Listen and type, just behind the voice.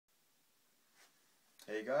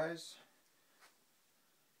Hey guys,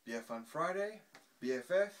 BFF on Friday,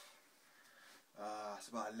 BFF. It's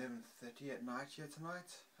about 11:30 at night here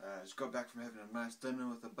tonight. Just got back from having a nice dinner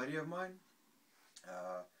with a buddy of mine.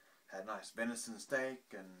 Had nice venison steak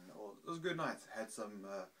and it was a good night. Had some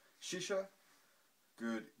shisha.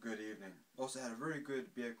 Good evening. Also had a very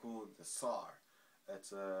good beer called the Tsar.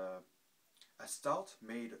 It's a stout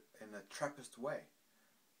made in a Trappist way.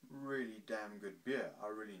 Really damn good beer. I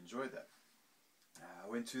really enjoyed that. I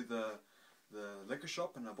went to the liquor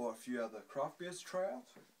shop and I bought a few other craft beers to try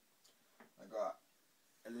out. I got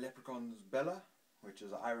a Leprechaun's Bella, which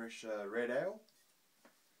is an Irish red ale.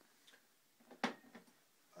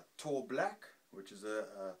 A Tall Black, which is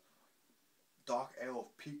a dark ale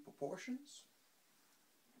of peak proportions.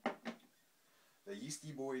 The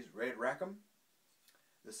Yeasty Boys Red Rackham.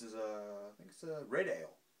 This is I think it's a red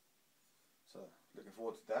ale. So looking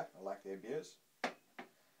forward to that. I like their beers.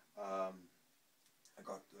 I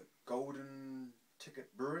got the Golden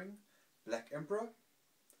Ticket Brewing Black Emperor.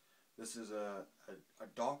 This is a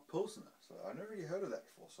dark pilsner, so I never really heard of that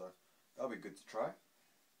before, so that'll be good to try.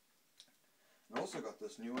 And I also got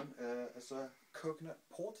this new one. It's a coconut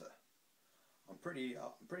porter. I'm pretty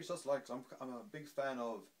sus like, cause I'm a big fan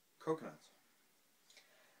of coconut.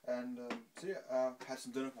 And so yeah, had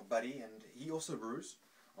some dinner with my buddy, and he also brews.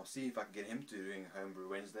 I'll see if I can get him to doing homebrew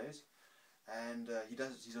Wednesdays. And he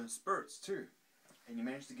does his own spirits too. And he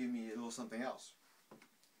managed to give me a little something else.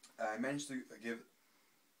 I managed to give,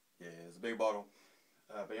 yeah, it's a big bottle,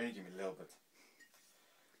 but he only gave me a little bit.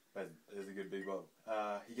 But it's a good big bottle.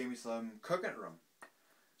 He gave me some coconut rum.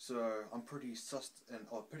 So I'm pretty sussed and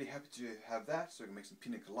pretty happy to have that, so we can make some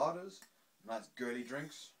pina coladas, nice girly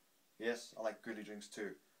drinks. Yes, I like girly drinks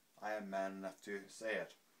too. I am man enough to say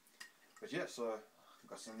it. But yeah, so I've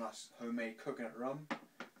got some nice homemade coconut rum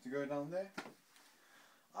to go down there.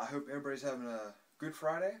 I hope everybody's having a good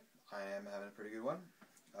Friday. I am having a pretty good one.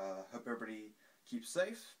 Hope everybody keeps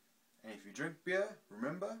safe. And if you drink beer,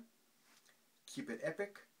 remember, keep it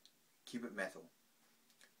epic, keep it metal.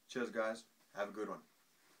 Cheers guys, have a good one.